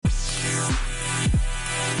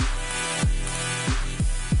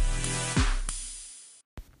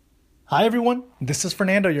Hi, everyone. This is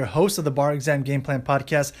Fernando, your host of the Bar Exam Game Plan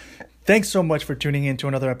Podcast. Thanks so much for tuning in to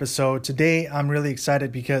another episode. Today, I'm really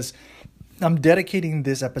excited because I'm dedicating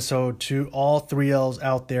this episode to all 3Ls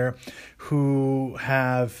out there who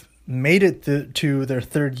have made it to their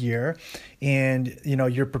third year, and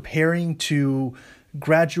you're preparing to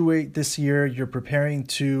graduate this year. You're preparing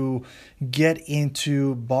to get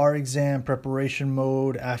into bar exam preparation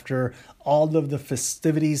mode after all of the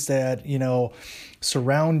festivities that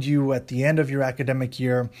surround you at the end of your academic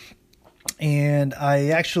year. And I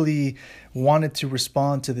actually wanted to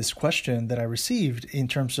respond to this question that I received in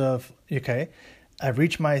terms of, okay, I've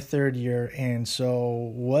reached my third year, and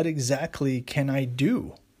so what exactly can I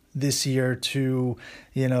do this year to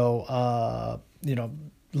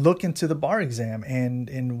look into the bar exam,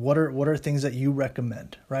 and what are things that you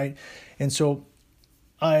recommend, right? And so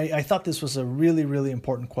I thought this was a really, really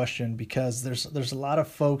important question, because there's a lot of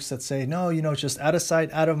folks that say, no, just out of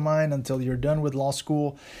sight, out of mind until you're done with law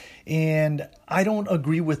school. And I don't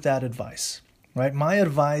agree with that advice, right? My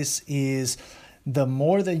advice is the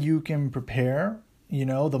more that you can prepare,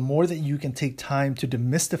 the more that you can take time to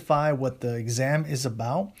demystify what the exam is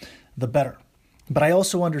about, the better. But I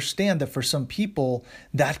also understand that for some people,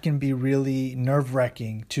 that can be really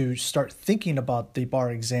nerve-wracking to start thinking about the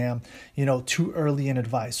bar exam, too early in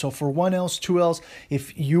advice. So for 1Ls, 2Ls,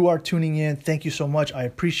 if you are tuning in, thank you so much. I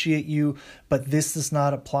appreciate you, but this does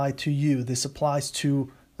not apply to you. This applies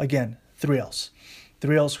to, again, 3Ls.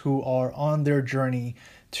 3Ls who are on their journey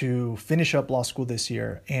to finish up law school this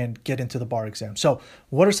year and get into the bar exam. So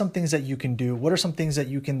what are some things that you can do? What are some things that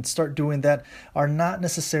you can start doing that are not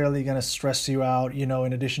necessarily going to stress you out, in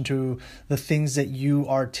addition to the things that you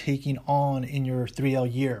are taking on in your 3L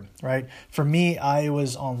year, right? For me, I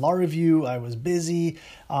was on law review, I was busy,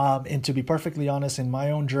 and to be perfectly honest, in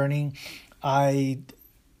my own journey, I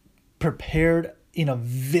prepared in a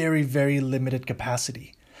very, very limited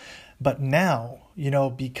capacity. But now,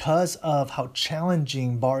 because of how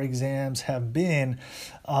challenging bar exams have been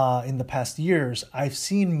in the past years, I've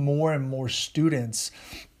seen more and more students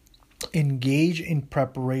engage in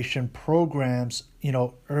preparation programs,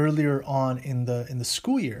 earlier on in the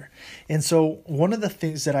school year. And so one of the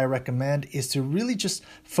things that I recommend is to really just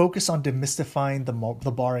focus on demystifying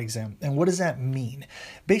the bar exam. And what does that mean?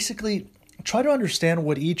 Basically, try to understand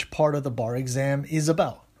what each part of the bar exam is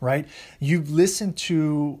about. Right? You've listened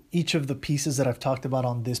to each of the pieces that I've talked about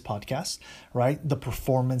on this podcast, right? The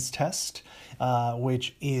performance test,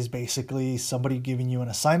 which is basically somebody giving you an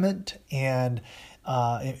assignment and,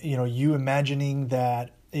 you imagining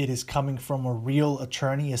that it is coming from a real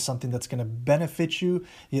attorney is something that's going to benefit you.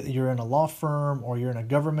 You're in a law firm or you're in a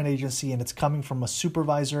government agency and it's coming from a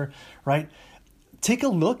supervisor, right? Take a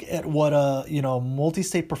look at what a,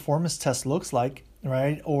 multi-state performance test looks like.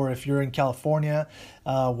 Right? Or if you're in California,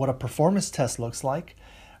 what a performance test looks like,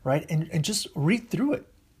 right? And just read through it,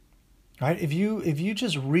 right? If you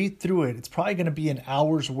just read through it, it's probably going to be an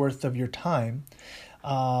hour's worth of your time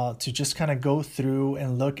to just kind of go through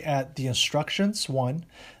and look at the instructions,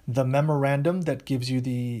 the memorandum that gives you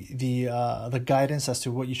the guidance as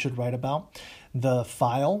to what you should write about, the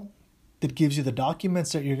file that gives you the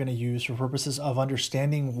documents that you're going to use for purposes of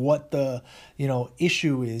understanding what the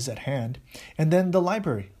issue is at hand, and then the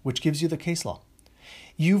library, which gives you the case law.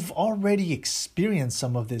 You've already experienced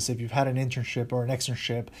some of this if you've had an internship or an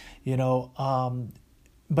externship,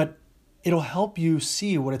 but it'll help you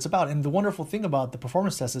see what it's about. And the wonderful thing about the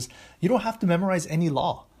performance test is you don't have to memorize any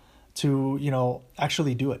law to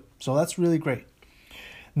actually do it. So that's really great.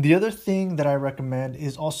 The other thing that I recommend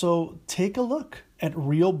is also take a look at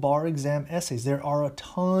real bar exam essays. There are a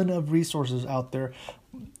ton of resources out there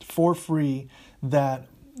for free that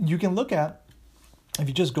you can look at if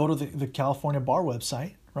you just go to the California Bar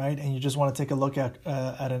website, right? And you just want to take a look at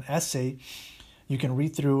an essay. You can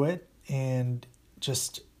read through it and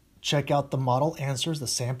just check out the model answers, the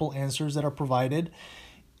sample answers that are provided,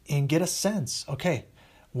 and get a sense, okay,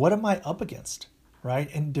 what am I up against, right?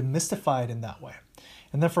 And demystify it in that way.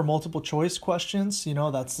 And then for multiple choice questions,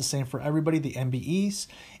 that's the same for everybody, the MBEs.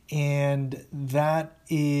 And that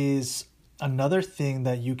is another thing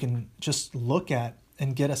that you can just look at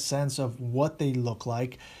and get a sense of what they look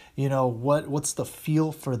like, what's the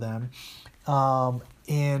feel for them.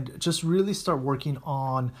 And just really start working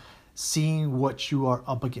on seeing what you are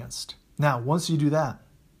up against. Now, once you do that,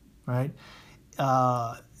 right,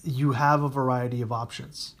 you have a variety of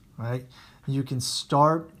options, right? You can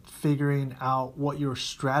start figuring out what your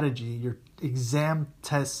strategy, your exam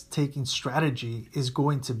test taking strategy is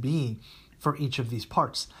going to be for each of these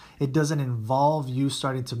parts. It doesn't involve you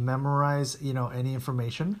starting to memorize, any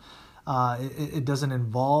information. It doesn't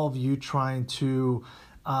involve you trying to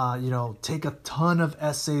take a ton of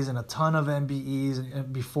essays and a ton of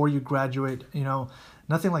MBEs before you graduate,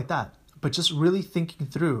 nothing like that. But just really thinking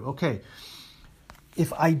through, okay,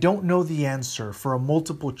 if I don't know the answer for a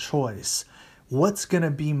multiple choice, what's going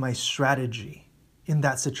to be my strategy in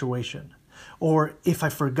that situation? Or if I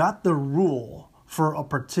forgot the rule for a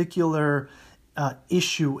particular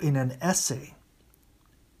issue in an essay,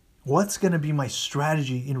 what's going to be my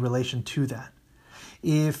strategy in relation to that?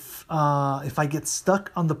 If I get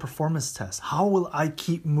stuck on the performance test, how will I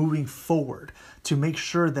keep moving forward to make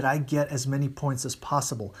sure that I get as many points as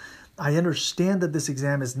possible? I understand that this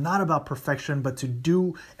exam is not about perfection, but to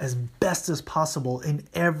do as best as possible in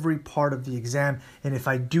every part of the exam. And if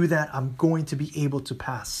I do that, I'm going to be able to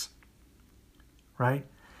pass, right?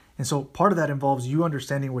 And so part of that involves you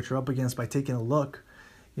understanding what you're up against by taking a look,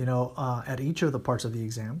 at each of the parts of the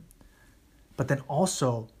exam, but then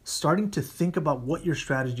also starting to think about what your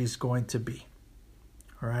strategy is going to be,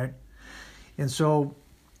 all right? And so,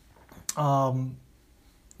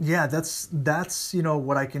 that's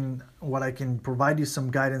what I can provide you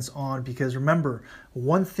some guidance on, because remember,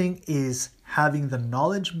 one thing is having the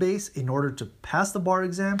knowledge base in order to pass the bar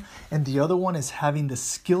exam, and the other one is having the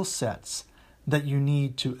skill sets that you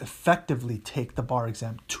need to effectively take the bar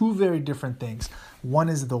exam. Two very different things. One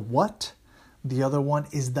is the what, the other one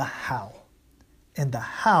is the how. And the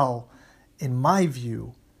how, in my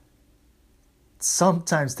view,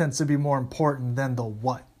 sometimes tends to be more important than the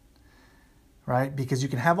what, right? Because you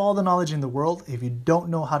can have all the knowledge in the world. If you don't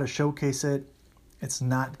know how to showcase it, it's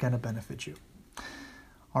not going to benefit you.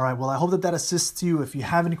 All right, well, I hope that assists you. If you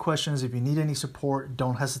have any questions, if you need any support,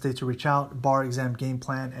 don't hesitate to reach out,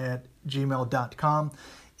 barexamgameplan@gmail.com.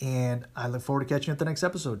 And I look forward to catching you at the next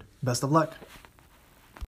episode. Best of luck.